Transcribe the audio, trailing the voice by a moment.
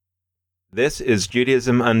This is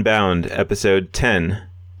Judaism Unbound, Episode 10,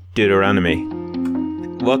 Deuteronomy.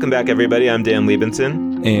 Welcome back, everybody. I'm Dan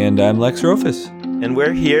Liebenson. And I'm Lex Rofus. And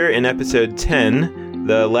we're here in Episode 10,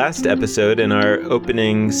 the last episode in our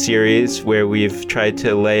opening series where we've tried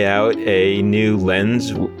to lay out a new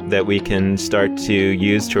lens that we can start to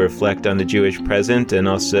use to reflect on the Jewish present and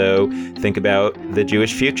also think about the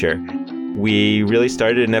Jewish future. We really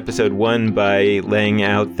started in Episode 1 by laying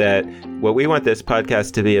out that what we want this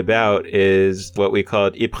podcast to be about is what we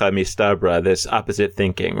called Ipcha Mistabra, this opposite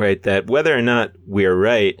thinking, right? That whether or not we're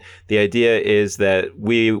right, the idea is that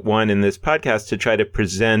we want in this podcast to try to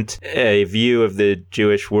present a view of the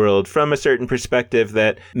Jewish world from a certain perspective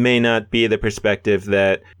that may not be the perspective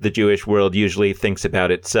that the Jewish world usually thinks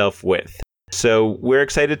about itself with. So we're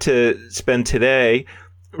excited to spend today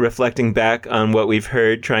reflecting back on what we've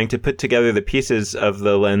heard, trying to put together the pieces of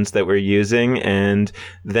the lens that we're using, and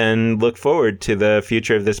then look forward to the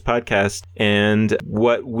future of this podcast. And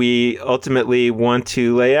what we ultimately want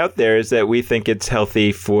to lay out there is that we think it's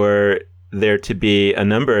healthy for there to be a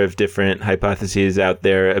number of different hypotheses out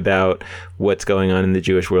there about what's going on in the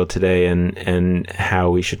Jewish world today and how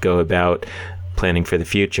we should go about planning for the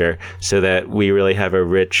future so that we really have a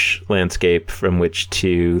rich landscape from which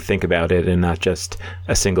to think about it and not just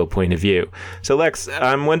a single point of view. So Lex,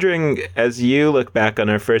 I'm wondering, as you look back on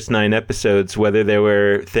our first 9 episodes, whether there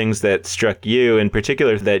were things that struck you in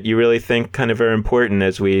particular that you really think kind of are important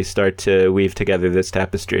as we start to weave together this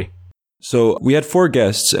tapestry. So we had 4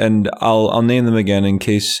 guests, and I'll name them again in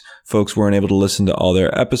case folks weren't able to listen to all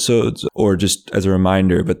their episodes, or just as a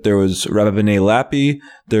reminder. But there was Rabbi B'nai Lappi,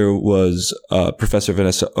 there was Professor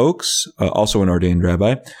Vanessa Oakes, also an ordained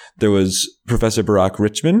rabbi. There was Professor Barak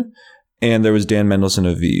Richman, and there was Dan Mendelsohn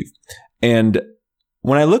Aviv. And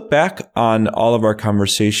when I look back on all of our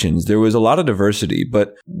conversations, there was a lot of diversity,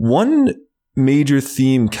 but one major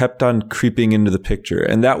theme kept on creeping into the picture,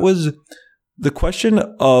 and that was the question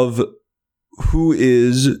of who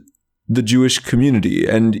is the Jewish community.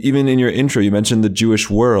 And even in your intro, you mentioned the Jewish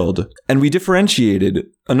world. And we differentiated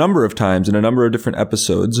a number of times in a number of different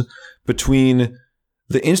episodes between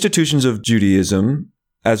the institutions of Judaism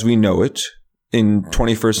as we know it in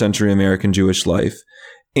 21st century American Jewish life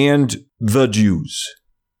and the Jews.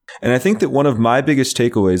 And I think that one of my biggest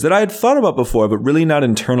takeaways that I had thought about before, but really not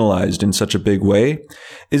internalized in such a big way,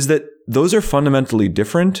 is that those are fundamentally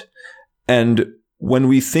different. And when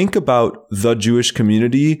we think about the Jewish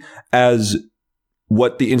community as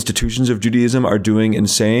what the institutions of Judaism are doing and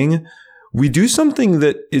saying, we do something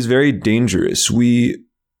that is very dangerous. We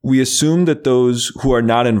assume that those who are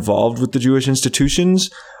not involved with the Jewish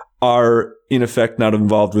institutions are, in effect, not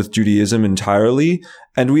involved with Judaism entirely.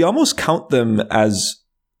 And we almost count them as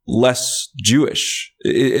less Jewish.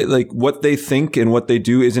 Like what they think and what they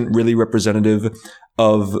do isn't really representative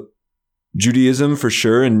of Judaism for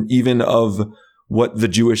sure, and even of what the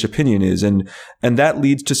Jewish opinion is. And that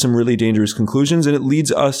leads to some really dangerous conclusions. And it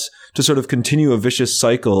leads us to sort of continue a vicious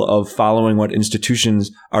cycle of following what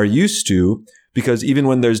institutions are used to, because even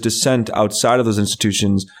when there's dissent outside of those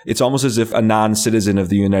institutions, it's almost as if a non-citizen of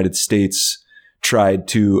the United States tried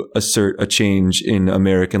to assert a change in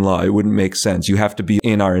American law. It wouldn't make sense. You have to be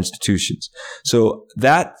in our institutions. So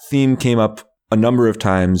that theme came up a number of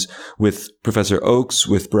times with Professor Oakes,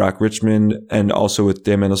 with Barak Richman, and also with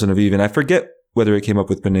Dan Mendelsohn Aviv. And I forget whether it came up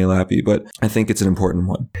with B'nai Lappi, but I think it's an important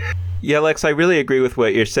one. Yeah, Lex, I really agree with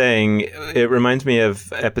what you're saying. It reminds me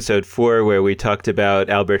of episode 4, where we talked about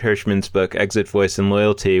Albert Hirschman's book, Exit, Voice, and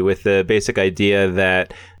Loyalty, with the basic idea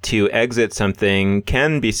that to exit something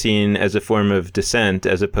can be seen as a form of dissent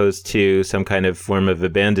as opposed to some kind of form of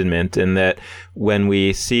abandonment, and that when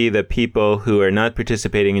we see the people who are not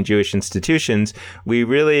participating in Jewish institutions, we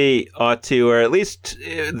really ought to, or at least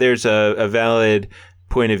there's a valid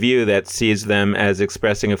point of view that sees them as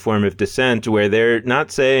expressing a form of dissent, where they're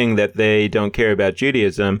not saying that they don't care about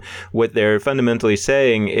Judaism. What they're fundamentally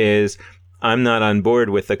saying is, I'm not on board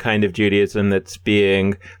with the kind of Judaism that's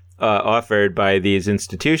being offered by these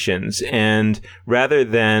institutions. And rather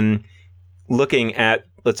than looking at,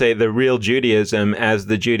 let's say, the real Judaism as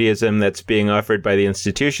the Judaism that's being offered by the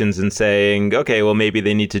institutions and saying, okay, well, maybe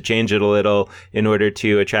they need to change it a little in order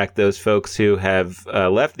to attract those folks who have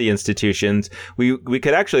left the institutions, we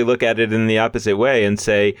could actually look at it in the opposite way and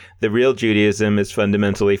say the real Judaism is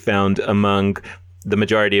fundamentally found among the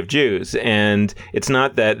majority of Jews. And it's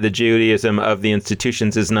not that the Judaism of the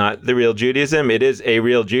institutions is not the real Judaism. It is a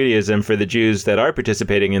real Judaism for the Jews that are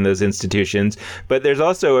participating in those institutions. But there's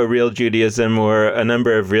also a real Judaism, or a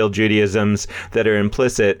number of real Judaisms, that are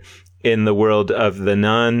implicit in the world of the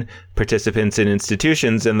non-participants in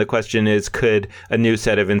institutions. And the question is, could a new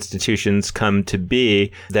set of institutions come to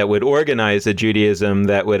be that would organize a Judaism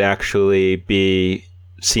that would actually be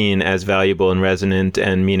seen as valuable and resonant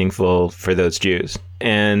and meaningful for those Jews?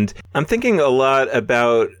 And I'm thinking a lot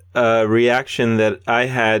about a reaction that I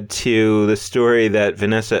had to the story that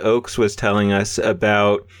Vanessa Oakes was telling us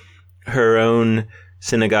about her own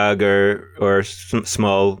synagogue or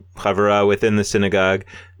small chavurah within the synagogue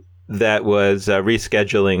that was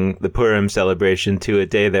rescheduling the Purim celebration to a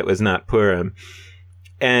day that was not Purim.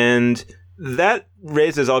 And that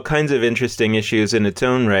raises all kinds of interesting issues in its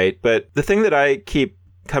own right. But the thing that I keep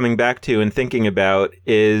coming back to and thinking about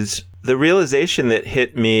is the realization that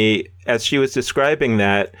hit me as she was describing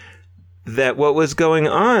that what was going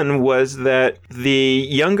on was that the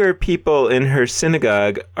younger people in her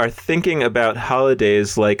synagogue are thinking about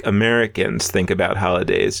holidays like Americans think about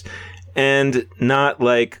holidays, and not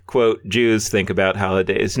like, quote, Jews think about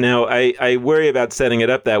holidays. Now, I worry about setting it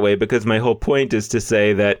up that way because my whole point is to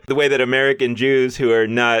say that the way that American Jews who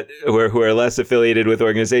are less affiliated with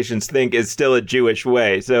organizations think is still a Jewish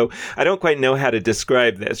way. So I don't quite know how to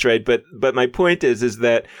describe this, right? But my point is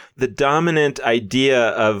that the dominant idea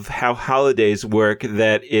of how holidays work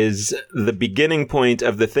that is the beginning point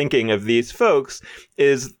of the thinking of these folks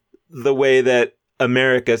is the way that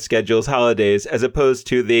America schedules holidays, as opposed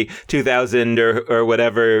to the 2000 or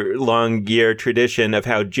whatever long year tradition of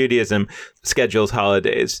how Judaism schedules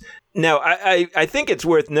holidays. Now, I think it's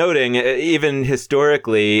worth noting, even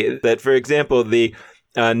historically, that, for example, the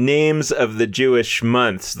names of the Jewish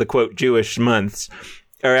months, the quote Jewish months,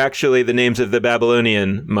 are actually the names of the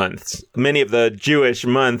Babylonian months. Many of the Jewish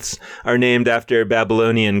months are named after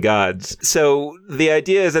Babylonian gods. So the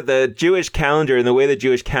idea is that the Jewish calendar and the way the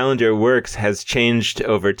Jewish calendar works has changed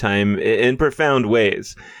over time in profound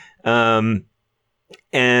ways. And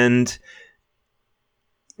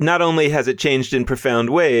not only has it changed in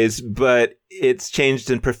profound ways, but it's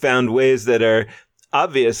changed in profound ways that are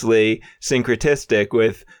obviously syncretistic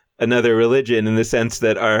with another religion, in the sense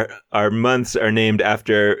that our months are named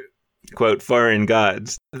after, quote, foreign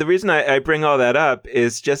gods. The reason I bring all that up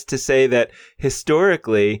is just to say that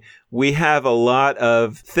historically, we have a lot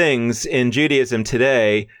of things in Judaism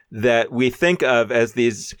today that we think of as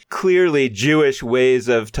these clearly Jewish ways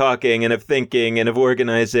of talking and of thinking and of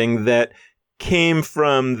organizing that came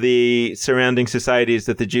from the surrounding societies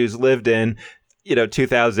that the Jews lived in,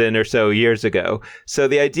 2000 or so years ago. So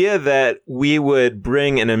the idea that we would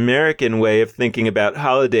bring an American way of thinking about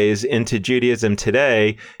holidays into Judaism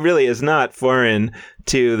today really is not foreign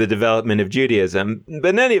to the development of Judaism.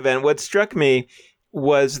 But in any event, what struck me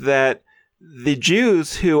was that the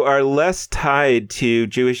Jews who are less tied to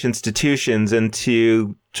Jewish institutions and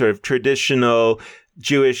to sort of traditional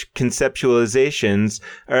Jewish conceptualizations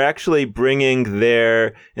are actually bringing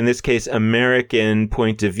their, in this case, American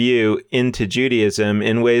point of view into Judaism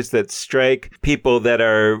in ways that strike people that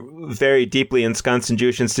are very deeply ensconced in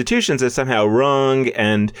Jewish institutions as somehow wrong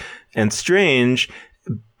and strange.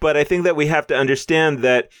 But I think that we have to understand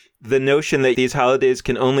that the notion that these holidays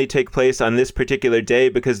can only take place on this particular day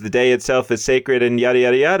because the day itself is sacred and yada,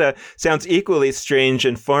 yada, yada, sounds equally strange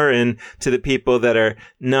and foreign to the people that are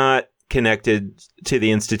not connected to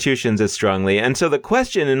the institutions as strongly. And so the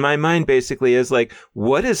question in my mind basically is like,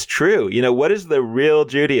 what is true? What is the real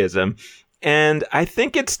Judaism? And I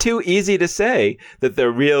think it's too easy to say that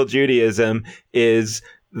the real Judaism is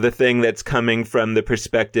the thing that's coming from the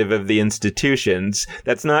perspective of the institutions.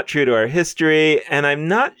 That's not true to our history. And I'm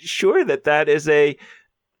not sure that that is a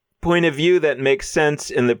point of view that makes sense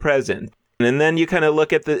in the present. And then you kind of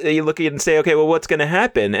look at it and say, okay, well, what's going to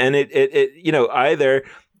happen? And either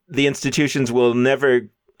the institutions will never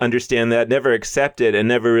understand that, never accept it, and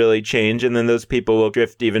never really change, and then those people will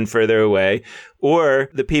drift even further away. Or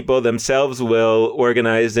the people themselves will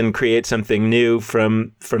organize and create something new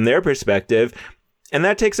from their perspective. And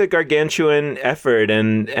that takes a gargantuan effort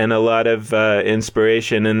and a lot of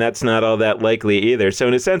inspiration, and that's not all that likely either. So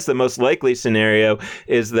in a sense, the most likely scenario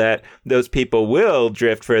is that those people will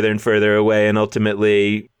drift further and further away and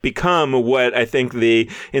ultimately become what I think the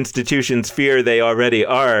institutions fear they already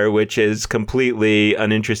are, which is completely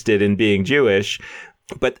uninterested in being Jewish.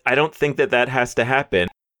 But I don't think that has to happen.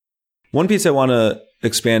 One piece I want to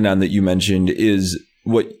expand on that you mentioned is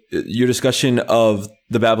what your discussion of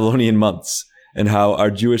the Babylonian months, and how our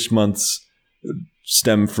Jewish months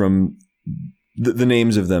stem from, the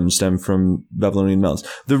names of them stem from Babylonian months.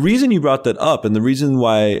 The reason you brought that up and the reason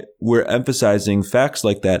why we're emphasizing facts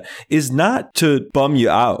like that is not to bum you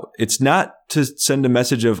out. It's not to send a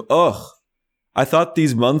message of, I thought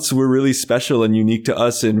these months were really special and unique to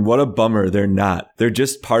us, and what a bummer they're not. They're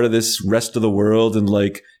just part of this rest of the world and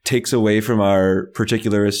like takes away from our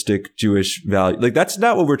particularistic Jewish value. Like that's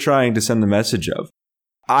not what we're trying to send the message of.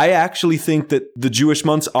 I actually think that the Jewish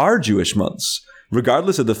months are Jewish months,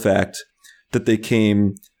 regardless of the fact that they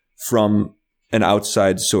came from an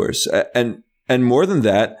outside source. And more than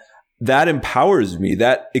that, that empowers me.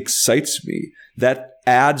 That excites me. That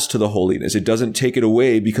adds to the holiness. It doesn't take it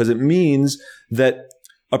away, because it means that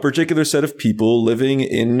a particular set of people living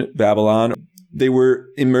in Babylon, they were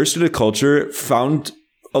immersed in a culture, found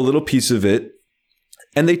a little piece of it,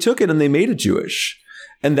 and they took it and they made it Jewish.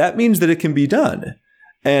 And that means that it can be done.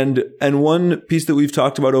 And one piece that we've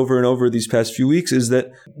talked about over and over these past few weeks is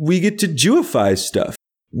that we get to Jewify stuff.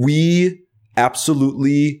 We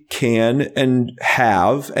absolutely can and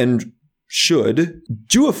have and should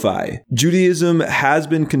Jewify. Judaism has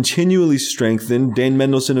been continually strengthened. Dane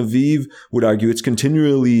Mendelsohn Aviv would argue it's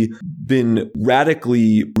continually been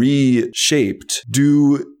radically reshaped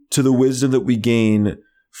due to the wisdom that we gain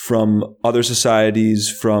from other societies,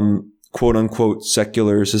 from quote unquote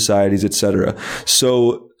secular societies, etc.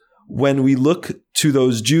 So when we look to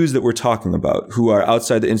those Jews that we're talking about who are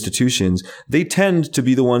outside the institutions, they tend to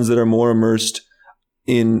be the ones that are more immersed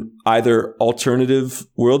in either alternative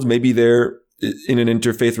worlds. Maybe they're in an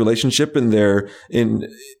interfaith relationship and they're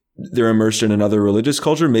immersed in another religious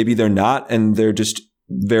culture. Maybe they're not, and they're just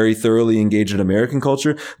very thoroughly engaged in American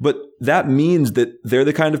culture. But that means that they're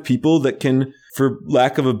the kind of people that can, for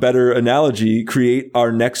lack of a better analogy, create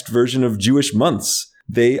our next version of Jewish months.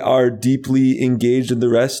 They are deeply engaged in the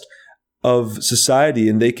rest of society,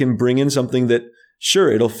 and they can bring in something that,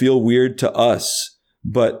 sure, it'll feel weird to us,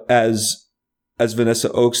 but as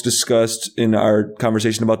Vanessa Oakes discussed in our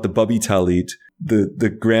conversation about the Bubby Talit, the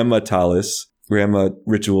grandma talis, grandma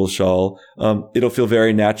ritual shawl, it'll feel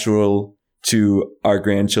very natural to our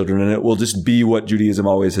grandchildren, and it will just be what Judaism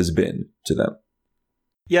always has been to them.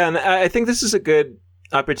 Yeah, and I think this is a good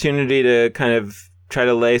opportunity to kind of try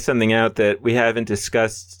to lay something out that we haven't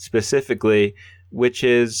discussed specifically, which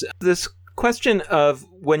is this question of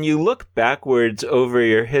when you look backwards over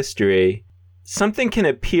your history, something can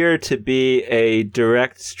appear to be a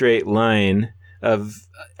direct straight line of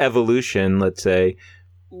evolution, let's say,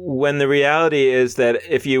 when the reality is that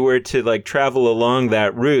if you were to like travel along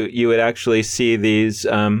that route, you would actually see these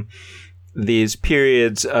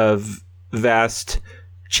periods of vast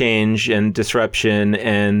change and disruption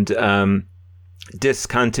and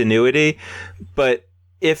discontinuity. But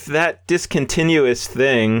if that discontinuous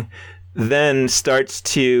thing then starts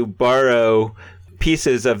to borrow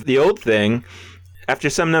pieces of the old thing, after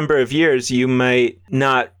some number of years, you might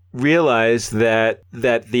not realize that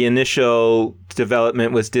the initial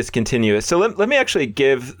development was discontinuous. So let me actually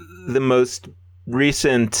give the most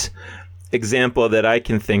recent example that I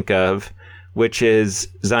can think of, which is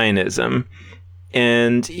Zionism.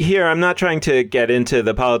 And here, I'm not trying to get into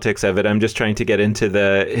the politics of it. I'm just trying to get into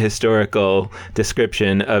the historical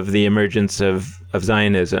description of the emergence of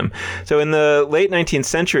Zionism. So in the late 19th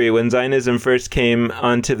century, when Zionism first came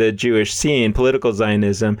onto the Jewish scene, political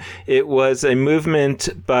Zionism, it was a movement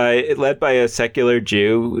led by a secular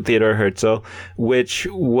Jew, Theodor Herzl, which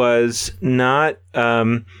was not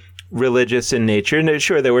religious in nature. And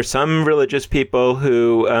sure, there were some religious people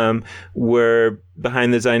who were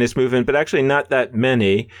behind the Zionist movement, but actually not that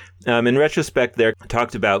many. In retrospect, they're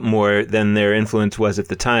talked about more than their influence was at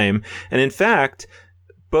the time. And in fact,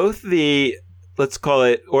 both the, let's call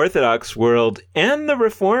it, Orthodox world and the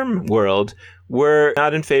Reform world were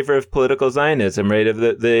not in favor of political Zionism, right, of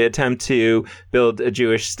the attempt to build a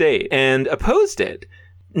Jewish state, and opposed it.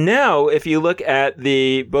 Now, if you look at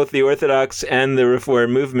both the Orthodox and the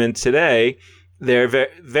Reform movement today, they're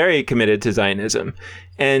very committed to Zionism.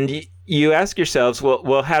 And you ask yourselves,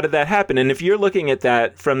 well, how did that happen? And if you're looking at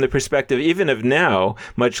that from the perspective even of now,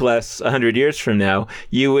 much less 100 years from now,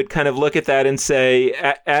 you would kind of look at that and say,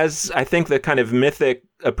 as I think the kind of mythic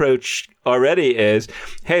approach already is,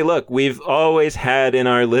 hey, look, we've always had in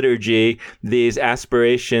our liturgy these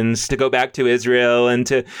aspirations to go back to Israel and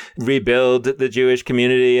to rebuild the Jewish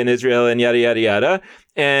community in Israel and yada, yada, yada.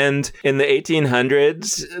 And in the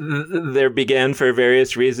 1800s, there began, for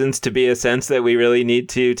various reasons, to be a sense that we really need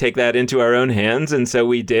to take that into our own hands. And so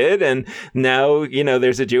we did. And now,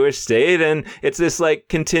 there's a Jewish state, and it's this like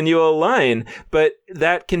continual line. But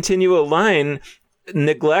that continual line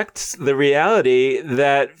neglects the reality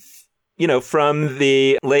that, from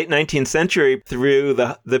the late 19th century through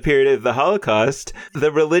the period of the Holocaust,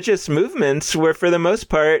 the religious movements were, for the most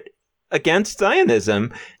part, against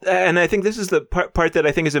Zionism. And I think this is the part that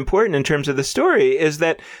I think is important in terms of the story, is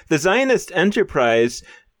that the Zionist enterprise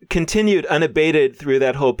continued unabated through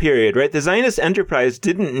that whole period, right? The Zionist enterprise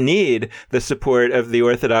didn't need the support of the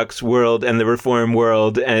Orthodox world and the Reform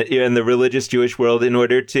world and the religious Jewish world in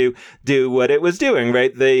order to do what it was doing,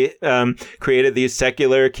 right? They created these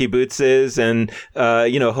secular kibbutzes and,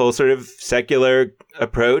 a whole sort of secular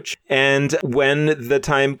approach. And when the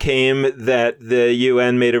time came that the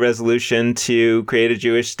UN made a resolution to create a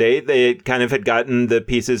Jewish state, they kind of had gotten the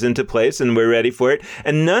pieces into place and were ready for it.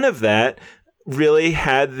 And none of that really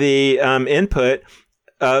had the input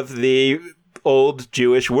of the old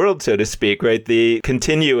Jewish world, so to speak, right? The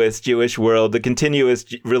continuous Jewish world, the continuous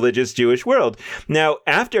religious Jewish world. Now,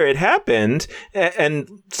 after it happened, and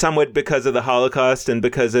somewhat because of the Holocaust and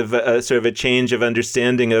because of a sort of a change of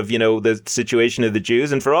understanding of, the situation of the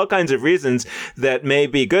Jews, and for all kinds of reasons that may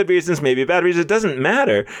be good reasons, maybe bad reasons, it doesn't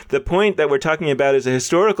matter. The point that we're talking about is a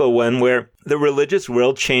historical one where the religious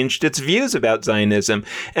world changed its views about Zionism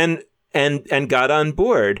and got on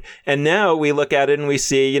board. And now we look at it and we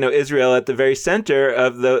see, Israel at the very center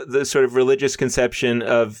of the sort of religious conception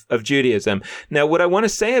of Judaism. Now, what I want to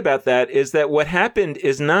say about that is that what happened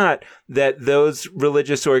is not that those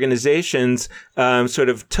religious organizations sort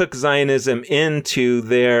of took Zionism into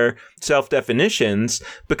their self-definitions,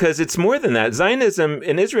 because it's more than that. Zionism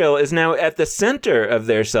in Israel is now at the center of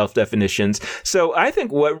their self-definitions. So I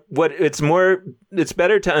think what it's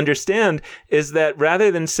better to understand is that rather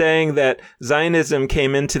than saying that Zionism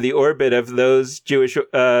came into the orbit of those Jewish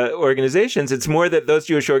organizations, it's more that those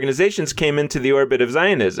Jewish organizations came into the orbit of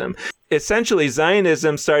Zionism. Essentially,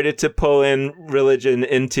 Zionism started to pull in religion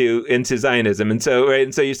into Zionism. And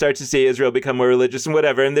so you start to see Israel become more religious and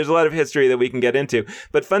whatever. And there's a lot of history that we can get into.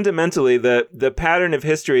 But fundamentally, the pattern of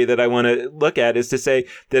history that I want to look at is to say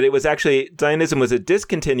that it was actually, Zionism was a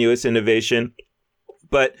discontinuous innovation,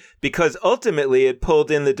 but because ultimately it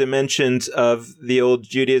pulled in the dimensions of the old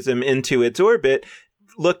Judaism into its orbit,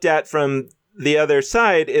 looked at from the other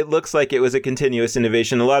side, it looks like it was a continuous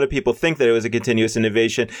innovation. A lot of people think that it was a continuous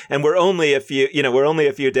innovation, and we're only a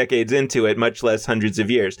few decades into it, much less hundreds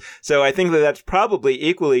of years. So I think that that's probably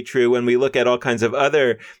equally true when we look at all kinds of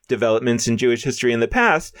other developments in Jewish history in the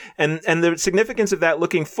past. And the significance of that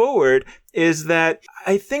looking forward is that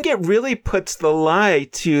I think it really puts the lie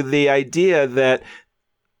to the idea that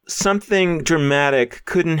something dramatic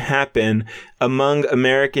couldn't happen among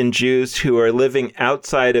American Jews who are living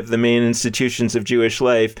outside of the main institutions of Jewish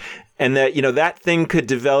life, and that, that thing could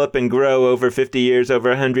develop and grow over 50 years, over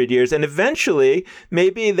 100 years, and eventually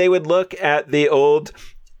maybe they would look at the old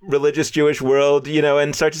religious Jewish world,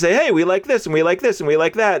 and start to say, hey, we like this and we like this and we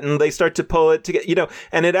like that. And they start to pull it together,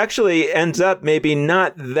 and it actually ends up maybe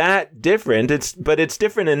not that different. But it's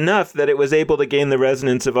different enough that it was able to gain the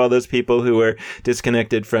resonance of all those people who were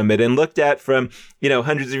disconnected from it, and looked at from,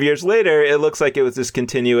 hundreds of years later, it looks like it was this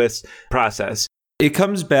continuous process. It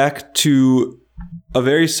comes back to a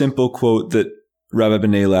very simple quote that Rabbi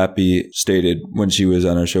B'nai Lappi stated when she was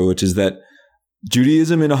on our show, which is that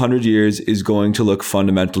Judaism in 100 years is going to look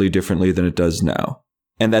fundamentally differently than it does now.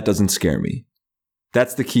 And that doesn't scare me.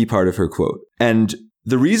 That's the key part of her quote. And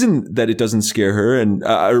the reason that it doesn't scare her, and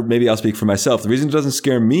or maybe I'll speak for myself, the reason it doesn't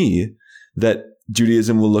scare me that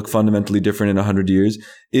Judaism will look fundamentally different in 100 years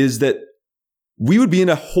is that we would be in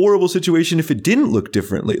a horrible situation if it didn't look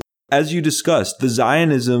differently. As you discussed, the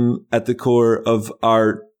Zionism at the core of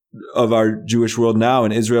our Jewish world now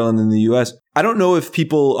in Israel and in the US. I don't know if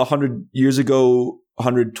people 100 years ago,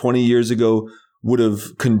 120 years ago would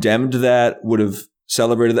have condemned that, would have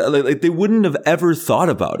celebrated that. Like they wouldn't have ever thought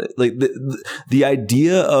about it. Like the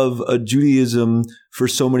idea of a Judaism for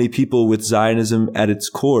so many people with Zionism at its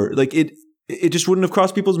core, like it just wouldn't have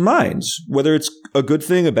crossed people's minds, whether it's a good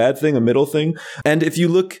thing, a bad thing, a middle thing. And if you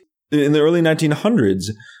look in the early 1900s,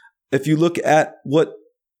 if you look at what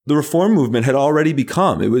the Reform movement had already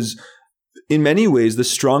become, it was in many ways the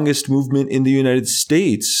strongest movement in the United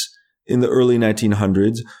States in the early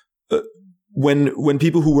 1900s. When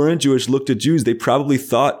people who weren't Jewish looked at Jews, they probably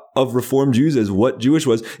thought of Reform Jews as what Jewish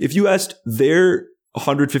was. If you asked their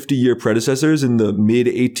 150-year predecessors in the mid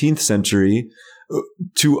 18th century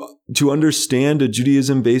to understand a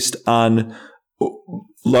Judaism based on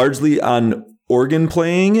largely on organ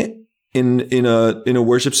playing in a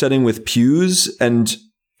worship setting with pews and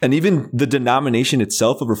even the denomination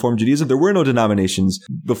itself of Reform Judaism, there were no denominations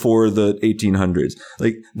before the 1800s.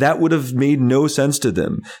 Like that would have made no sense to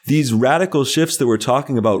them. These radical shifts that we're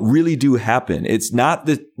talking about really do happen. It's not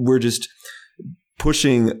that we're just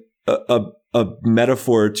pushing a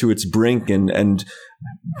metaphor to its brink and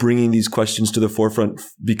bringing these questions to the forefront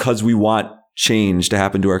because we want change to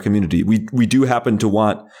happen to our community. We do happen to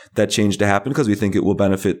want that change to happen because we think it will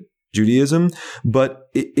benefit Judaism, but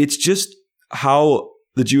it's just how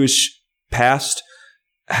the Jewish past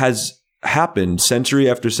has happened century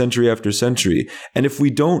after century after century. And if we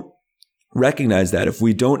don't recognize that, if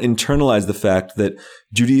we don't internalize the fact that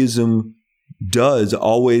Judaism does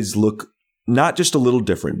always look not just a little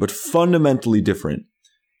different, but fundamentally different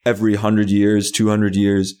every 100 years, 200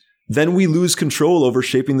 years, then we lose control over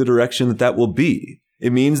shaping the direction that that will be.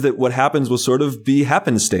 It means that what happens will sort of be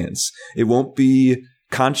happenstance. It won't be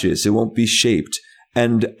conscious. It won't be shaped.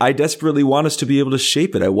 And I desperately want us to be able to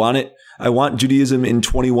shape it. I want Judaism in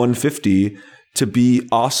 2150 to be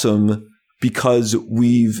awesome because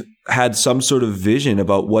we've had some sort of vision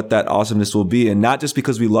about what that awesomeness will be, and not just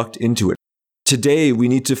because we lucked into it. Today, we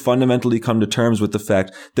need to fundamentally come to terms with the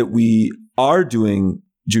fact that we are doing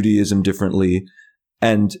Judaism differently,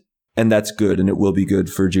 and that's good, and it will be good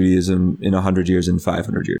for Judaism in 100 years and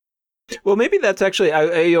 500 years. Well, maybe that's actually,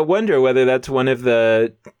 I wonder whether that's one of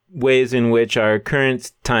the ways in which our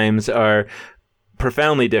current times are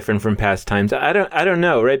profoundly different from past times. I don't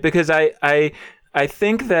know, right? Because I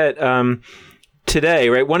think that today,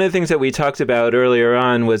 right, one of the things that we talked about earlier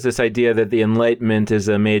on was this idea that the Enlightenment is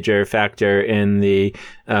a major factor in the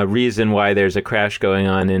reason why there's a crash going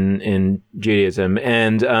on in Judaism.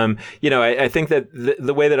 And, I think that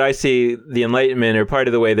the way that I see the Enlightenment, or part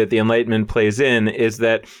of the way that the Enlightenment plays in, is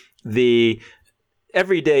that the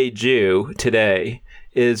everyday Jew today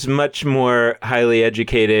is much more highly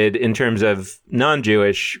educated in terms of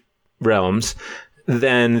non-Jewish realms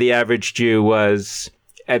than the average Jew was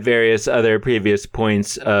at various other previous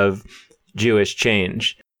points of Jewish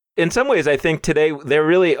change. In some ways, I think today there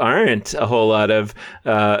really aren't a whole lot of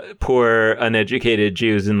poor, uneducated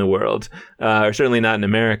Jews in the world, or certainly not in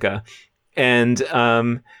America. And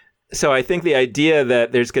so I think the idea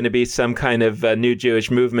that there's going to be some kind of new Jewish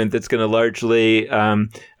movement that's going to largely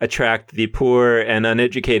attract the poor and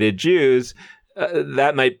uneducated Jews,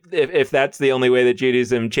 that might, if that's the only way that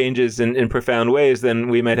Judaism changes in profound ways, then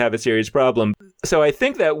we might have a serious problem. So I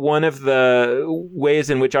think that one of the ways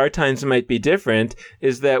in which our times might be different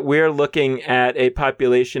is that we're looking at a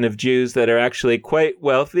population of Jews that are actually quite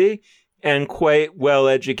wealthy and quite well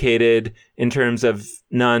educated in terms of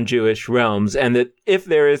non-Jewish realms. And that if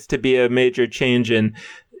there is to be a major change in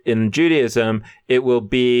Judaism, it will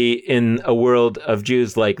be in a world of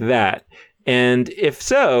Jews like that. And if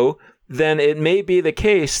so, then it may be the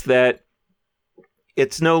case that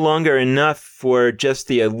it's no longer enough for just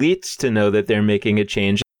the elites to know that they're making a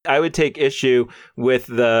change. I would take issue with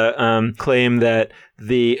the claim that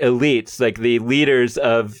the elites, like the leaders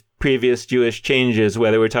of previous Jewish changes,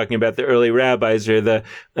 whether we're talking about the early rabbis or the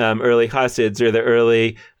early Hasids or the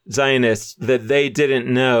early Zionists, that they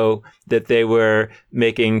didn't know that they were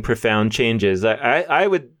making profound changes. I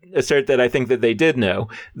would assert that I think that they did know.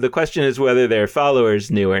 The question is whether their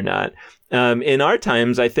followers knew or not. In our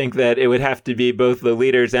times, I think that it would have to be both the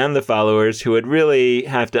leaders and the followers who would really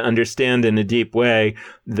have to understand in a deep way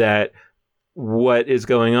that what is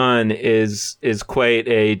going on is quite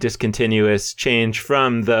a discontinuous change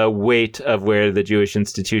from the weight of where the Jewish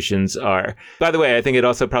institutions are. By the way, I think it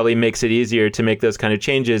also probably makes it easier to make those kind of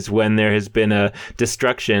changes when there has been a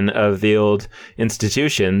destruction of the old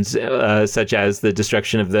institutions, such as the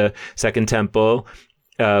destruction of the Second Temple,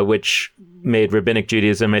 which made Rabbinic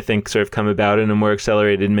Judaism, I think, sort of come about in a more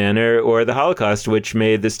accelerated manner, or the Holocaust, which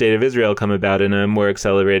made the State of Israel come about in a more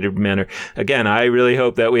accelerated manner. Again, I really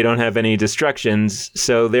hope that we don't have any destructions.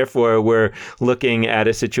 So therefore, we're looking at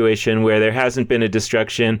a situation where there hasn't been a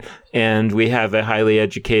destruction and we have a highly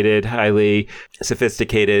educated, highly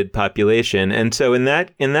sophisticated population. And so in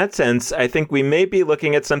that sense, I think we may be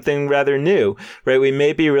looking at something rather new, right? We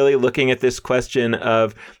may be really looking at this question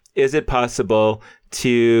of, is it possible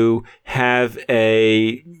to have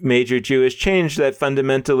a major Jewish change that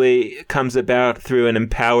fundamentally comes about through an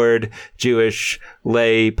empowered Jewish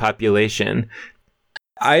lay population?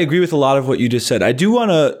 I agree with a lot of what you just said. I do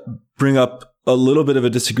want to bring up a little bit of a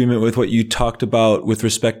disagreement with what you talked about with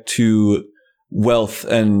respect to wealth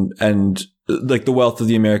and like the wealth of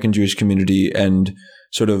the American Jewish community and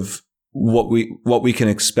sort of what we can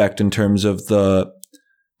expect in terms of the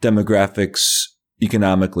demographics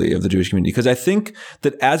economically of the Jewish community. Because I think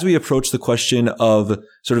that as we approach the question of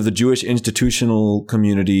sort of the Jewish institutional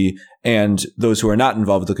community and those who are not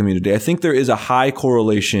involved with the community, I think there is a high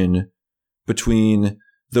correlation between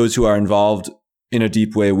those who are involved in a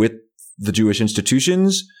deep way with the Jewish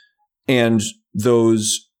institutions and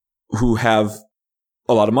those who have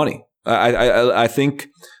a lot of money. I think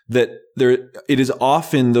that it is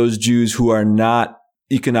often those Jews who are not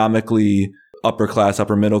economically upper class,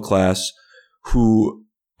 upper middle class, who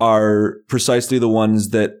are precisely the ones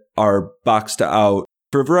that are boxed out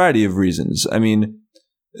for a variety of reasons. I mean,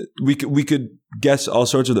 we could guess all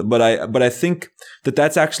sorts of it, but I think that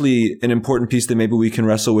that's actually an important piece that maybe we can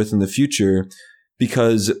wrestle with in the future,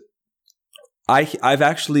 because I've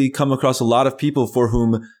actually come across a lot of people for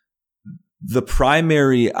whom the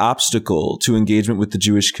primary obstacle to engagement with the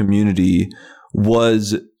Jewish community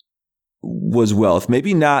was wealth.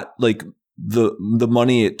 Maybe not like the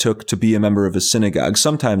money it took to be a member of a synagogue.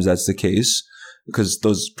 Sometimes that's the case, because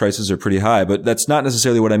those prices are pretty high, but that's not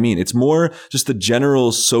necessarily what I mean. It's more just the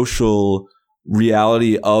general social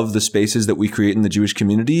reality of the spaces that we create in the Jewish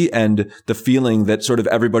community, and the feeling that sort of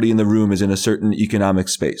everybody in the room is in a certain economic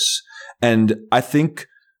space. And I think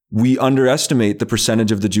we underestimate the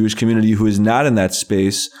percentage of the Jewish community who is not in that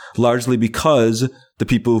space, largely because the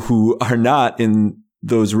people who are not in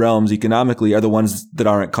those realms economically are the ones that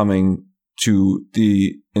aren't coming to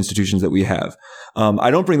the institutions that we have. I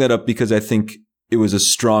don't bring that up because I think it was a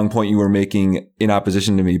strong point you were making in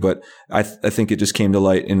opposition to me, but I think it just came to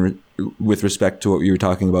light with respect to what you were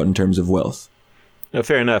talking about in terms of wealth. No,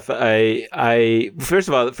 fair enough. I first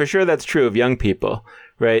of all, for sure, that's true of young people,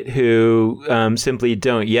 right? Who simply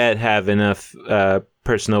don't yet have enough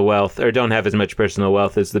personal wealth, or don't have as much personal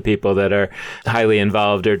wealth as the people that are highly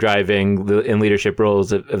involved or driving in leadership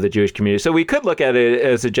roles of the Jewish community. So we could look at it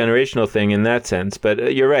as a generational thing in that sense.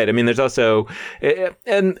 But you're right. I mean, there's also,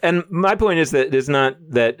 and my point is that it's not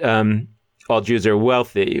that all Jews are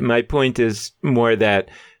wealthy. My point is more that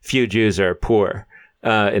few Jews are poor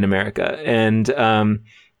in America, and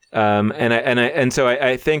so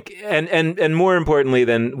I think, and more importantly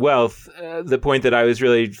than wealth, the point that I was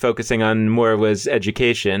really focusing on more was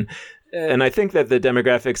education. And I think that the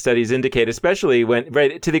demographic studies indicate, especially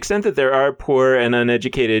right, to the extent that there are poor and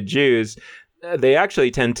uneducated Jews, they actually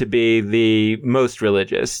tend to be the most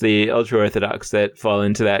religious, the ultra-Orthodox that fall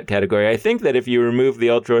into that category. I think that if you remove the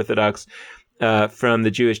ultra-Orthodox from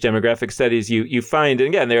the Jewish demographic studies, you find, and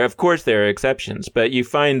again, there are exceptions, but you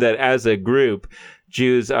find that as a group,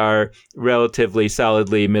 Jews are relatively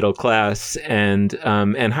solidly middle class and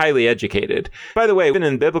highly educated. By the way, even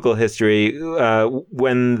in biblical history,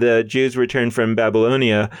 when the Jews returned from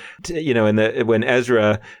Babylonia, when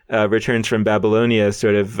Ezra returns from Babylonia,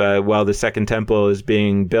 sort of while the Second Temple is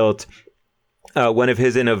being built, one of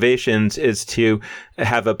his innovations is to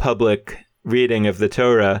have a public reading of the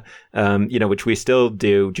Torah, which we still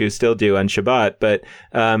do, Jews still do on Shabbat. But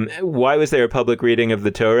why was there a public reading of the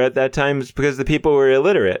Torah at that time? It's because the people were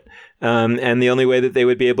illiterate. And the only way that they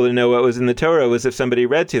would be able to know what was in the Torah was if somebody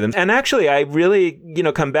read to them. And actually, I really,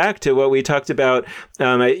 come back to what we talked about,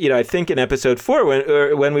 I think in episode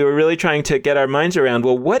 4, when we were really trying to get our minds around,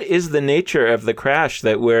 well, what is the nature of the crash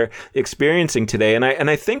that we're experiencing today? And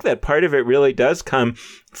I think that part of it really does come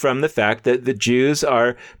from the fact that the Jews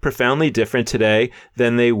are profoundly different today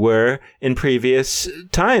than they were in previous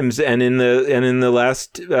times and in the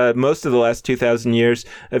last most of the last 2,000 years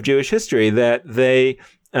of Jewish history, that they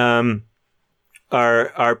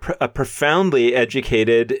are a profoundly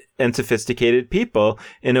educated and sophisticated people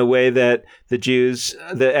in a way that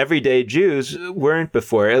the everyday Jews weren't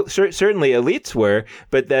before. Certainly elites were,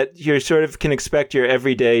 but that you sort of can expect your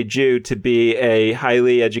everyday Jew to be a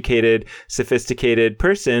highly educated, sophisticated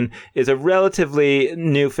person is a relatively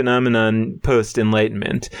new phenomenon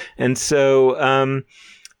post-Enlightenment. And so,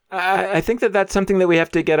 I think that that's something that we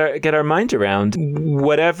have to get our mind around.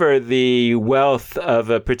 Whatever the wealth of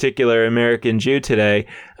a particular American Jew today,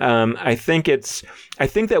 I think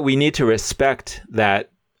that we need to respect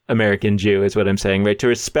that American Jew, is what I'm saying, right? To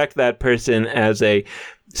respect that person as a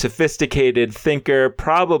sophisticated thinker,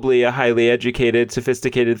 probably a highly educated,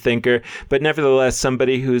 sophisticated thinker, but nevertheless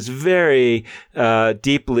somebody who's very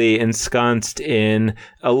deeply ensconced in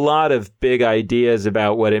a lot of big ideas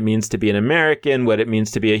about what it means to be an American, what it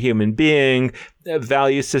means to be a human being,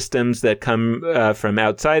 value systems that come from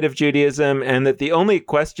outside of Judaism, and that the only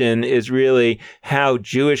question is really how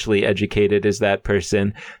Jewishly educated is that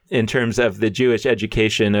person in terms of the Jewish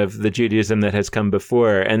education of the Judaism that has come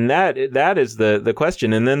before. And that is the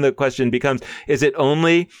question. And then the question becomes, is it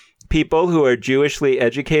only people who are Jewishly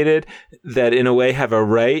educated that in a way have a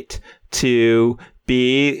right to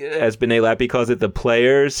be, as B'nai Lappi calls it, the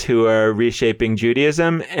players who are reshaping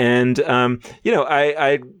Judaism? And,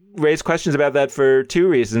 I raise questions about that for two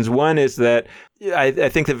reasons. One is that I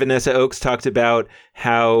think that Vanessa Oakes talked about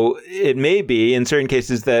how it may be in certain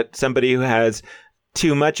cases that somebody who has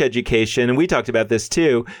too much education, and we talked about this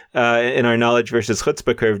too in our knowledge versus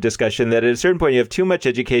chutzpah curve discussion, that at a certain point you have too much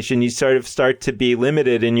education, you sort of start to be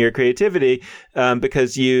limited in your creativity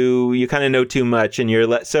because you kind of know too much, and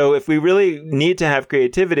so if we really need to have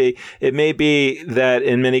creativity, it may be that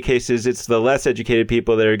in many cases it's the less educated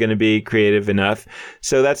people that are going to be creative enough.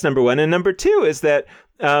 So that's number one. And number two is that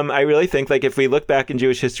I really think, like, if we look back in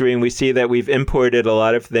Jewish history and we see that we've imported a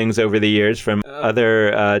lot of things over the years from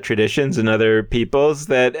other traditions and other peoples,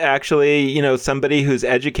 that actually, you know, somebody who's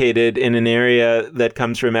educated in an area that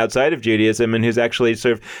comes from outside of Judaism and who's actually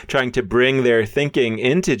sort of trying to bring their thinking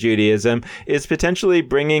into Judaism is potentially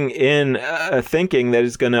bringing in a thinking that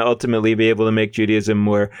is going to ultimately be able to make Judaism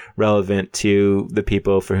more relevant to the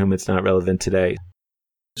people for whom it's not relevant today.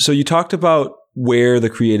 So you talked about where the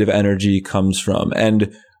creative energy comes from.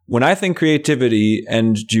 And when I think creativity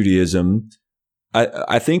and Judaism,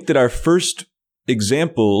 I think that our first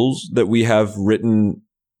examples that we have written,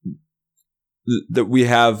 that we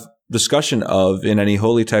have discussion of in any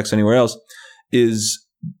holy text anywhere else, is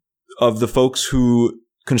of the folks who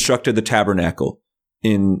constructed the tabernacle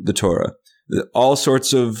in the Torah. All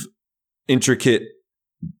sorts of intricate,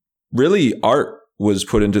 really, art was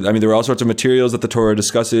put into, I mean, there were all sorts of materials that the Torah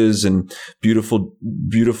discusses and beautiful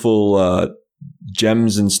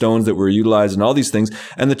gems and stones that were utilized and all these things.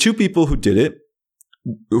 And the two people who did it,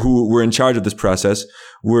 who were in charge of this process,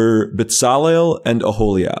 were Bezalel and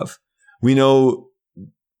Oholiav. We know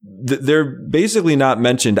that they're basically not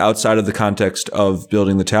mentioned outside of the context of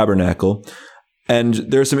building the tabernacle. And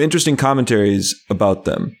there are some interesting commentaries about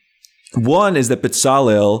them. One is that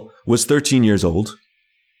Bezalel was 13 years old.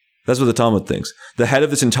 That's what the Talmud thinks. The head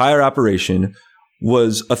of this entire operation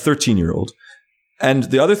was a 13-year-old. And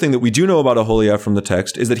the other thing that we do know about Oholiav from the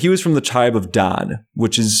text is that he was from the tribe of Dan,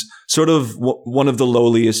 which is sort of one of the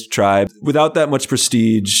lowliest tribes, without that much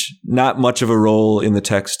prestige, not much of a role in the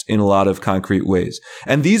text in a lot of concrete ways.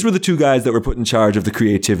 And these were the two guys that were put in charge of the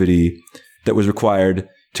creativity that was required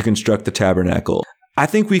to construct the tabernacle. I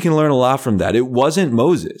think we can learn a lot from that. It wasn't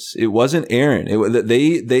Moses. It wasn't Aaron.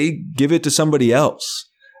 They give it to somebody else.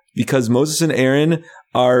 Because Moses and Aaron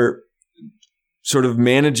are sort of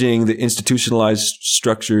managing the institutionalized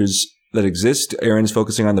structures that exist. Aaron's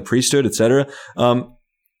focusing on the priesthood, etc.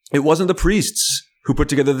 It wasn't the priests who put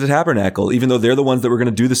together the tabernacle, even though they're the ones that were going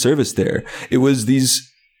to do the service there. It was this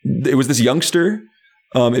youngster,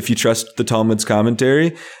 if you trust the Talmud's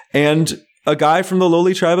commentary, and a guy from the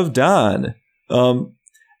lowly tribe of Dan. And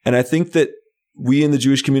I think that we in the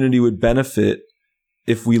Jewish community would benefit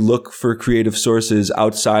if we look for creative sources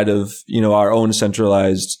outside of, you know, our own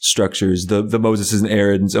centralized structures, the Moses and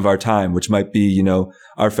Aarons of our time, which might be, you know,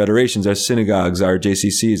 our federations, our synagogues, our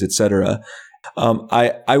JCCs, etc.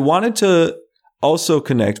 I wanted to also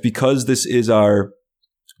connect, because this is our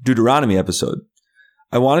Deuteronomy episode,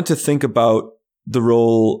 I wanted to think about the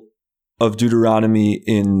role of Deuteronomy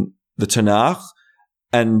in the Tanakh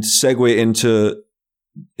and segue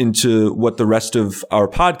into what the rest of our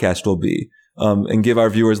podcast will be. And give our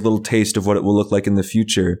viewers a little taste of what it will look like in the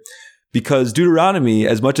future. Because Deuteronomy,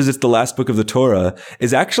 as much as it's the last book of the Torah,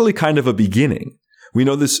 is actually kind of a beginning. We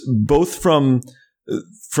know this both from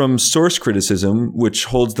source criticism, which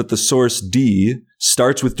holds that the source D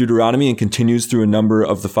starts with Deuteronomy and continues through a number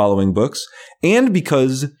of the following books, and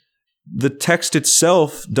because the text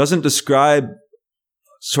itself doesn't describe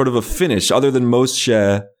sort of a finish other than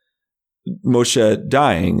Moshe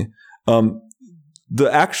dying. The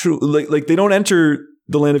actual, like they don't enter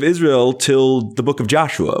the land of Israel till the book of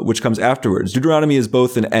Joshua, which comes afterwards. Deuteronomy is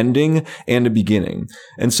both an ending and a beginning.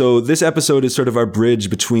 And so this episode is sort of our bridge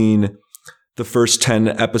between the first 10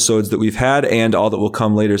 episodes that we've had and all that will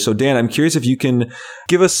come later. So Dan, I'm curious if you can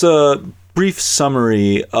give us a brief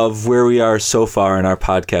summary of where we are so far in our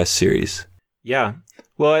podcast series. Yeah.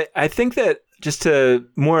 Well, I think that just to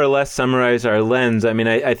more or less summarize our lens, I mean,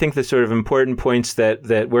 I think the sort of important points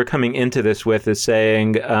that we're coming into this with is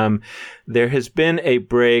saying there has been a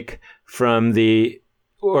break from the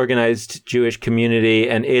organized Jewish community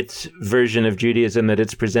and its version of Judaism that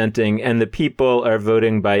it's presenting, and the people are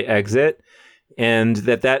voting by exit. And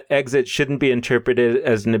that exit shouldn't be interpreted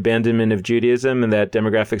as an abandonment of Judaism, and that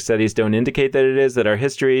demographic studies don't indicate that it is, that our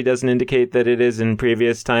history doesn't indicate that it is in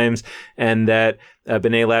previous times, and that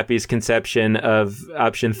B'nai Lappy's conception of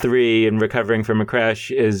option 3 in recovering from a crash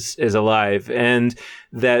is alive. And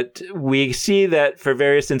that we see that for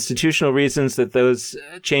various institutional reasons that those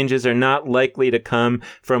changes are not likely to come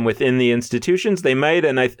from within the institutions. They might,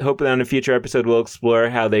 and I hope that on a future episode we'll explore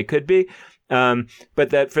how they could be. But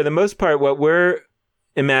that for the most part, what we're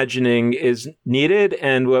imagining is needed,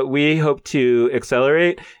 and what we hope to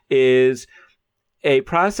accelerate is a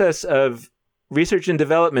process of research and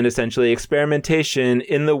development, essentially experimentation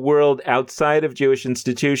in the world outside of Jewish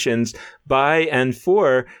institutions by and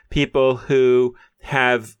for people who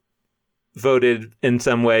have voted in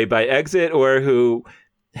some way by exit or who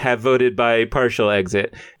have voted by partial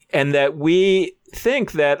exit. And that we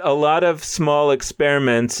think that a lot of small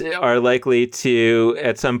experiments are likely to,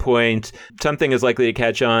 at some point, something is likely to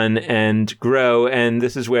catch on and grow. And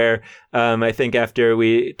this is where I think after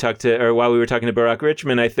we talked to, or while we were talking to Barak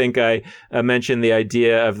Richman, I think I mentioned the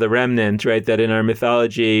idea of the remnant, right? That in our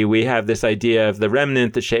mythology, we have this idea of the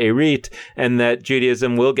remnant, the she'erit, and that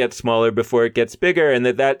Judaism will get smaller before it gets bigger. And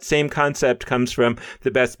that same concept comes from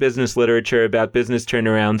the best business literature about business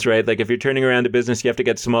turnarounds, right? Like if you're turning around a business, you have to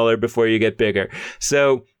get smaller before you get bigger.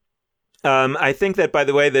 So I think that, by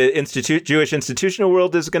the way, the Jewish institutional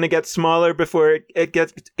world is going to get smaller before it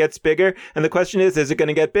gets bigger. And the question is it going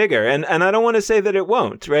to get bigger? And I don't want to say that it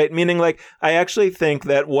won't, right? Meaning, like, I actually think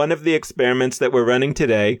that one of the experiments that we're running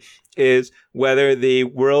today is whether the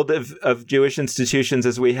world of Jewish institutions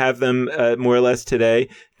as we have them more or less today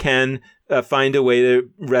can find a way to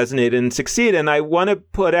resonate and succeed. And I want to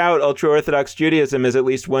put out ultra-Orthodox Judaism as at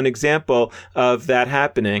least one example of that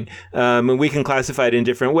happening. And we can classify it in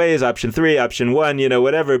different ways, option 3, option 1,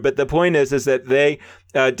 whatever. But the point is that they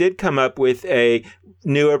did come up with a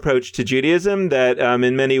new approach to Judaism that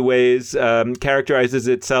in many ways characterizes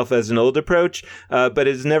itself as an old approach, but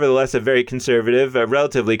is nevertheless a very conservative,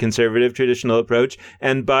 relatively conservative traditional approach.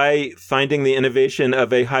 And by finding the innovation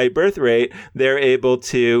of a high birth rate, they're able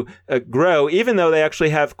to grow, even though they actually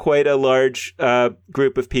have quite a large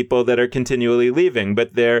group of people that are continually leaving.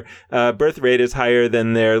 But their birth rate is higher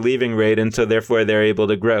than their leaving rate, and so therefore they're able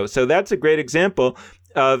to grow. So that's a great example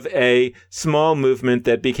of a small movement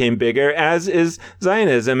that became bigger, as is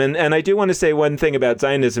Zionism. And I do want to say one thing about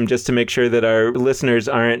Zionism, just to make sure that our listeners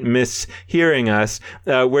aren't mishearing us.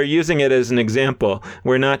 We're using it as an example.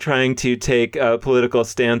 We're not trying to take a political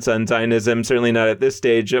stance on Zionism, certainly not at this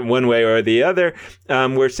stage, one way or the other.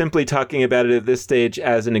 We're simply talking about it at this stage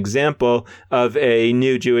as an example of a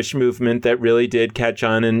new Jewish movement that really did catch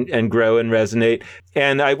on and grow and resonate.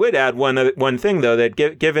 And I would add one thing, though, that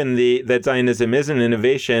given that Zionism is an innovation,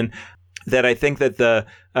 that I think that the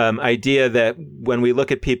idea that when we look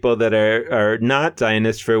at people that are not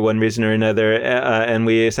Zionists for one reason or another, and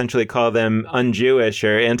we essentially call them un-Jewish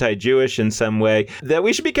or anti-Jewish in some way, that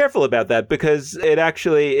we should be careful about that, because it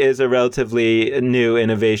actually is a relatively new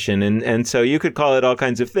innovation. And so you could call it all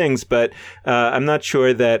kinds of things, but I'm not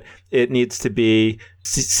sure that it needs to be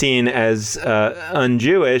seen as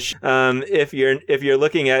un-Jewish. If you're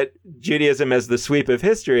looking at Judaism as the sweep of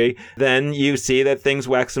history, then you see that things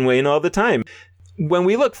wax and wane all the time. When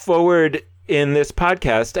we look forward in this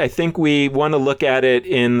podcast, I think we want to look at it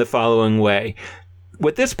in the following way.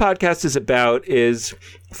 What this podcast is about is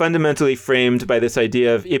fundamentally framed by this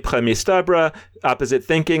idea of Ipcha Mistabra, opposite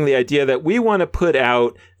thinking, the idea that we want to put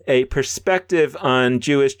out a perspective on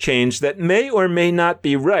Jewish change that may or may not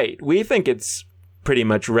be right. We think it's pretty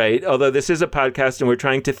much right, although this is a podcast and we're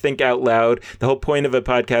trying to think out loud. The whole point of a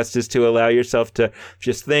podcast is to allow yourself to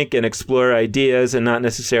just think and explore ideas, and not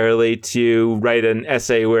necessarily to write an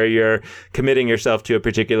essay where you're committing yourself to a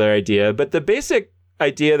particular idea. But the basic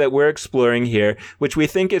idea that we're exploring here, which we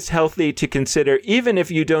think is healthy to consider even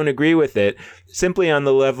if you don't agree with it, simply on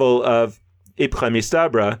the level of Ipcha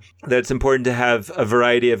Mistabra, that it's important to have a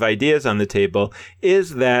variety of ideas on the table,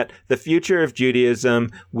 is that the future of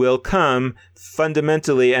Judaism will come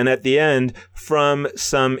fundamentally and at the end from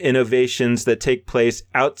some innovations that take place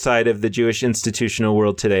outside of the Jewish institutional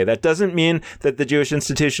world today. That doesn't mean that the Jewish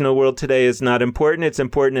institutional world today is not important. It's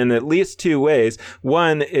important in at least two ways.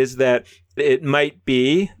 One is that it might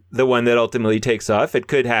be the one that ultimately takes off. It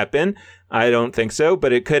could happen. I don't think so,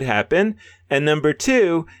 but it could happen. And number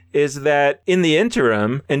two is that in the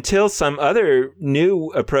interim, until some other new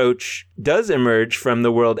approach does emerge from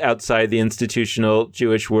the world outside the institutional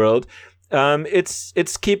Jewish world,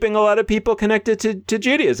 it's keeping a lot of people connected to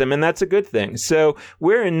Judaism, and that's a good thing. So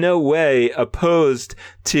we're in no way opposed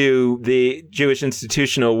to the Jewish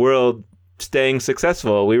institutional world staying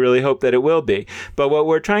successful. We really hope that it will be. But what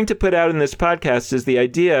we're trying to put out in this podcast is the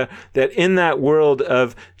idea that in that world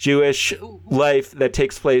of Jewish life that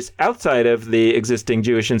takes place outside of the existing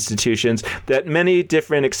Jewish institutions, that many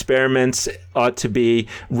different experiments ought to be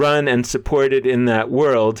run and supported in that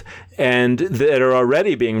world, and that are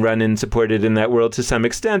already being run and supported in that world to some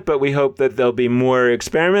extent. But we hope that there'll be more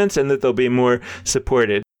experiments and that they'll be more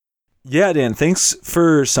supported. Yeah, Dan, thanks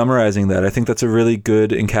for summarizing that. I think that's a really good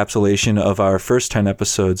encapsulation of our first 10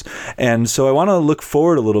 episodes. And so I want to look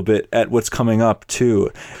forward a little bit at what's coming up, too.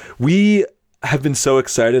 We have been so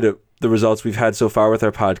excited the results we've had so far with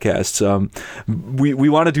our podcasts. We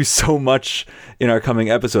want to do so much in our coming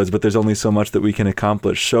episodes, but there's only so much that we can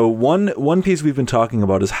accomplish. So one piece we've been talking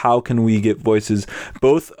about is how can we get voices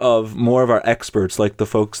both of more of our experts, like the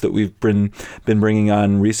folks that we've been bringing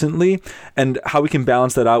on recently, and how we can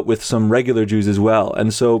balance that out with some regular Jews as well.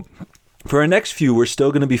 And so for our next few, we're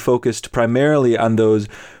still going to be focused primarily on those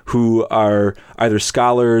who are either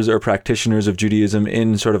scholars or practitioners of Judaism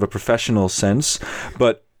in sort of a professional sense,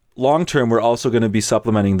 but long term, we're also going to be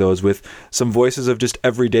supplementing those with some voices of just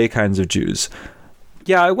everyday kinds of Jews.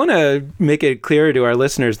 Yeah, I want to make it clear to our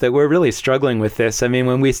listeners that we're really struggling with this. I mean,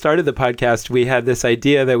 when we started the podcast, we had this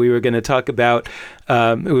idea that we were going to talk about,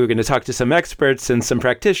 we were going to talk to some experts and some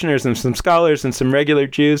practitioners and some scholars and some regular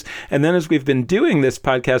Jews. And then as we've been doing this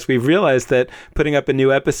podcast, we've realized that putting up a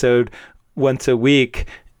new episode once a week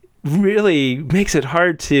really makes it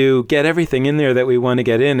hard to get everything in there that we want to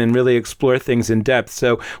get in and really explore things in depth.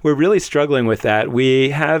 So we're really struggling with that. We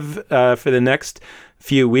have, for the next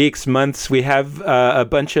few weeks, months, we have a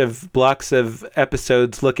bunch of blocks of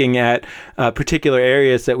episodes looking at particular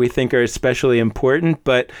areas that we think are especially important,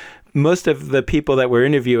 but most of the people that we're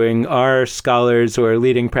interviewing are scholars or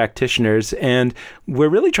leading practitioners, and we're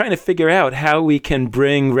really trying to figure out how we can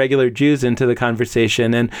bring regular Jews into the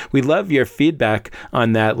conversation, and we love your feedback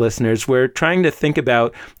on that, listeners. We're trying to think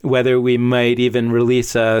about whether we might even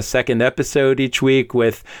release a second episode each week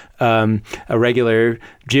with a regular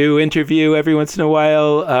Jew interview every once in a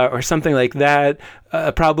while, or something like that.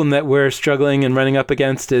 A problem that we're struggling and running up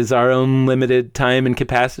against is our own limited time and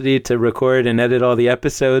capacity to record and edit all the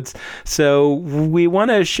episodes. So we want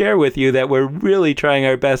to share with you that we're really trying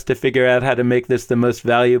our best to figure out how to make this the most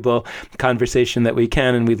valuable conversation that we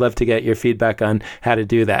can, and we'd love to get your feedback on how to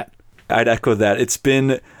do that. I'd echo that. It's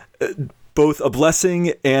been both a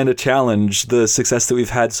blessing and a challenge, the success that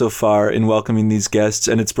we've had so far in welcoming these guests,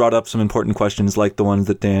 and it's brought up some important questions like the ones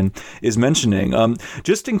that Dan is mentioning.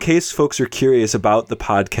 Just in case folks are curious about the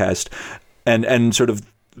podcast and sort of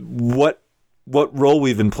what role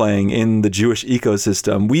we've been playing in the Jewish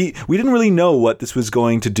ecosystem, we didn't really know what this was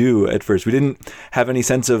going to do at first. We didn't have any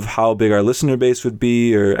sense of how big our listener base would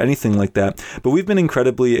be or anything like that, but we've been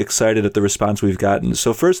incredibly excited at the response we've gotten.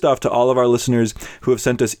 So first off, to all of our listeners who have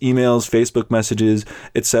sent us emails, Facebook messages,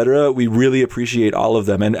 etc., we really appreciate all of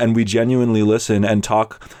them, and we genuinely listen and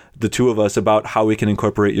talk, the two of us, about how we can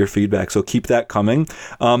incorporate your feedback. So keep that coming.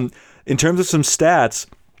 In terms of some stats,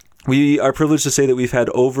 we are privileged to say that we've had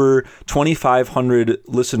over 2,500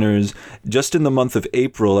 listeners just in the month of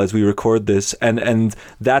April as we record this, and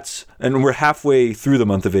we're halfway through the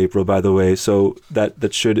month of April, by the way, so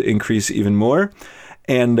that should increase even more.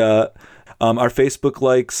 And our Facebook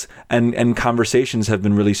likes and conversations have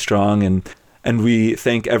been really strong, and we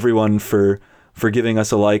thank everyone for giving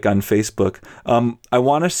us a like on Facebook. I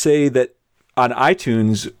want to say that on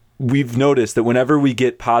iTunes, we've noticed that whenever we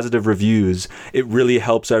get positive reviews, it really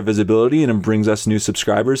helps our visibility and it brings us new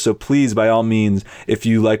subscribers. So please, by all means, if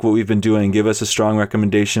you like what we've been doing, give us a strong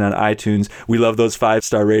recommendation on iTunes. We love those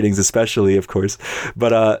 5-star ratings, especially, of course.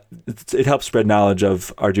 But it helps spread knowledge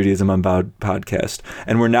of our Judaism Unbound podcast.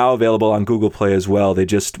 And we're now available on Google Play as well. They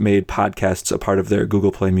just made podcasts a part of their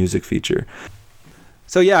Google Play Music feature.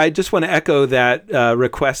 So yeah, I just want to echo that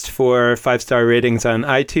request for 5-star ratings on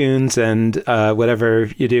iTunes and whatever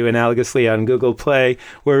you do analogously on Google Play.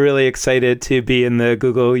 We're really excited to be in the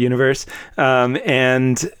Google universe.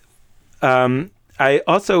 I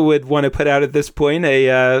also would want to put out at this point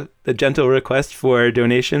a gentle request for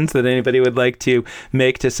donations that anybody would like to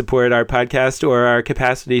make to support our podcast or our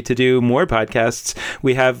capacity to do more podcasts.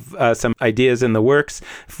 We have some ideas in the works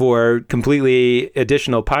for completely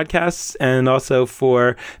additional podcasts and also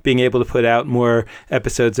for being able to put out more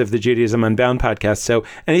episodes of the Judaism Unbound podcast. So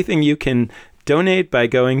anything you can donate by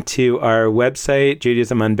going to our website,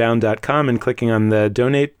 JudaismUnbound.com, and clicking on the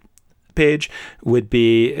donate page would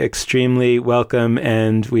be extremely welcome,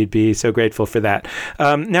 and we'd be so grateful for that.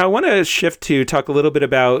 Now I want to shift to talk a little bit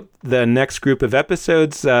about the next group of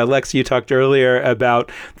episodes. Lex, you talked earlier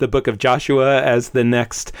about the book of Joshua as the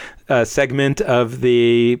next segment of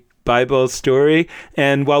the Bible story.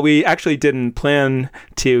 And while we actually didn't plan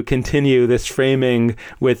to continue this framing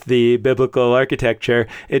with the biblical architecture,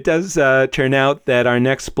 it does turn out that our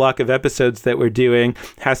next block of episodes that we're doing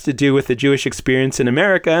has to do with the Jewish experience in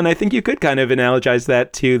America. And I think you could kind of analogize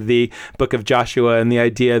that to the book of Joshua and the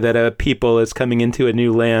idea that a people is coming into a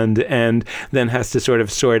new land and then has to sort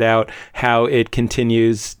of sort out how it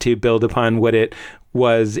continues to build upon what it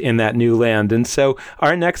was in that new land. And so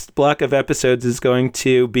our next block of episodes is going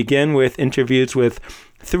to begin with interviews with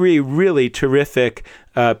 3 really terrific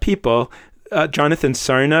people Jonathan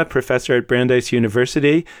Sarna, professor at Brandeis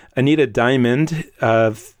University, Anita Diamond,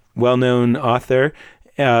 well-known author,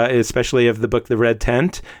 especially of the book The Red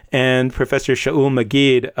Tent, and Professor Shaul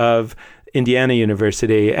Magid of Indiana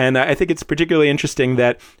University. And I think it's particularly interesting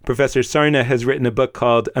that Professor Sarna has written a book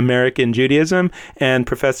called American Judaism, and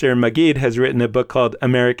Professor Magid has written a book called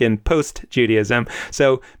American Post-Judaism.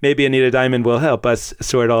 So maybe Anita Diamond will help us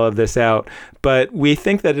sort all of this out. But we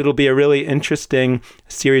think that it'll be a really interesting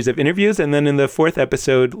series of interviews. And then in the fourth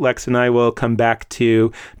episode, Lex and I will come back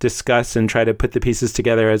to discuss and try to put the pieces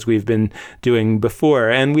together as we've been doing before.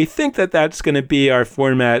 And we think that that's going to be our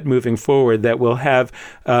format moving forward, that we'll have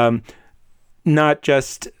not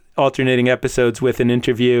just alternating episodes with an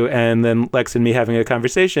interview and then Lex and me having a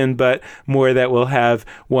conversation, but more that we'll have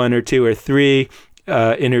 1 or 2 or 3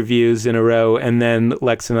 interviews in a row, and then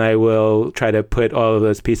Lex and I will try to put all of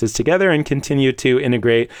those pieces together and continue to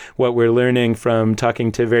integrate what we're learning from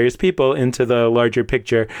talking to various people into the larger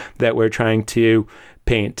picture that we're trying to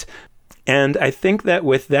paint. And I think that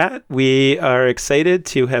with that, we are excited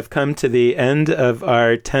to have come to the end of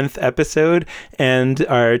our 10th episode and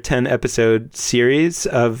our 10-episode series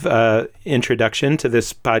of introduction to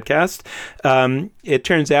this podcast. It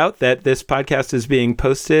turns out that this podcast is being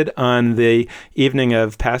posted on the evening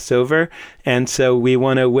of Passover, and so we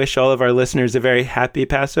want to wish all of our listeners a very happy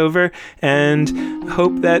Passover and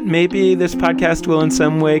hope that maybe this podcast will in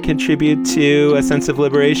some way contribute to a sense of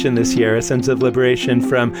liberation this year, a sense of liberation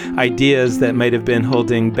from ideas that might have been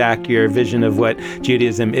holding back your vision of what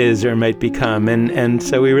Judaism is or might become. And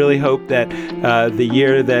so we really hope that the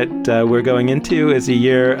year that we're going into is a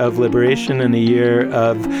year of liberation and a year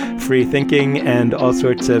of free thinking and all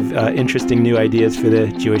sorts of interesting new ideas for the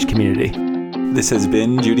Jewish community. This has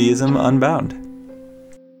been Judaism Unbound.